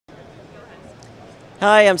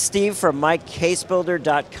Hi, I'm Steve from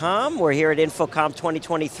MyCaseBuilder.com. We're here at InfoComm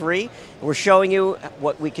 2023. We're showing you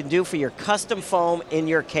what we can do for your custom foam in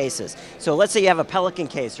your cases. So let's say you have a Pelican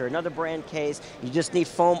case or another brand case, you just need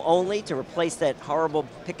foam only to replace that horrible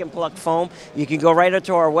pick and pluck foam. You can go right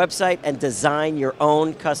onto our website and design your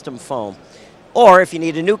own custom foam. Or if you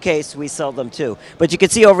need a new case, we sell them too. But you can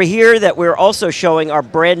see over here that we're also showing our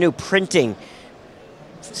brand new printing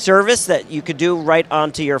service that you could do right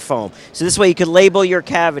onto your foam. So this way you could label your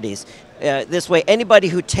cavities. This way anybody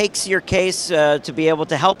who takes your case to be able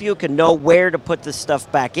to help you can know where to put this stuff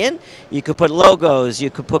back in. You could put logos, you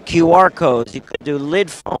could put QR codes, you could do lid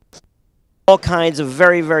foam, all kinds of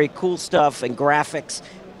very, very cool stuff and graphics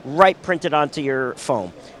right printed onto your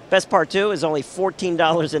foam. Best part too is only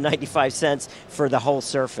 $14.95 for the whole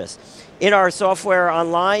surface. In our software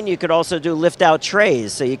online, you could also do lift out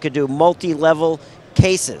trays, so you could do multi-level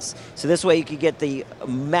cases. So this way you could get the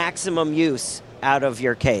maximum use out of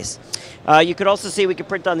your case. You could also see we can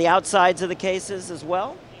print on the outsides of the cases as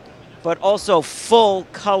well, but also full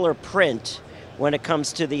color print when it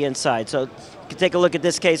comes to the inside. So you can take a look at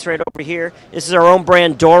this case right over here. This is our own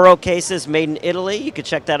brand Doro cases made in Italy. You can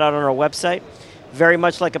check that out on our website. Very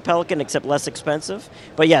much like a Pelican, except less expensive.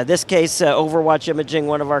 But yeah, this case, Overwatch Imaging,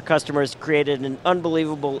 one of our customers, created an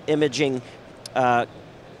unbelievable imaging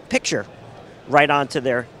picture right onto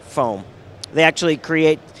their foam. They actually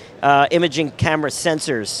create imaging camera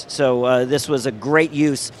sensors, so this was a great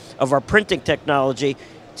use of our printing technology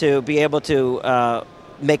to be able to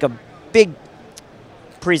make a big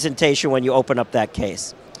presentation when you open up that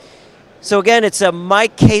case. So again, it's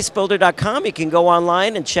MyCaseBuilder.com. You can go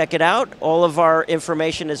online and check it out. All of our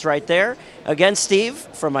information is right there. Again, Steve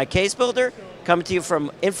from MyCaseBuilder, coming to you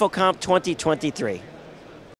from InfoComm 2023.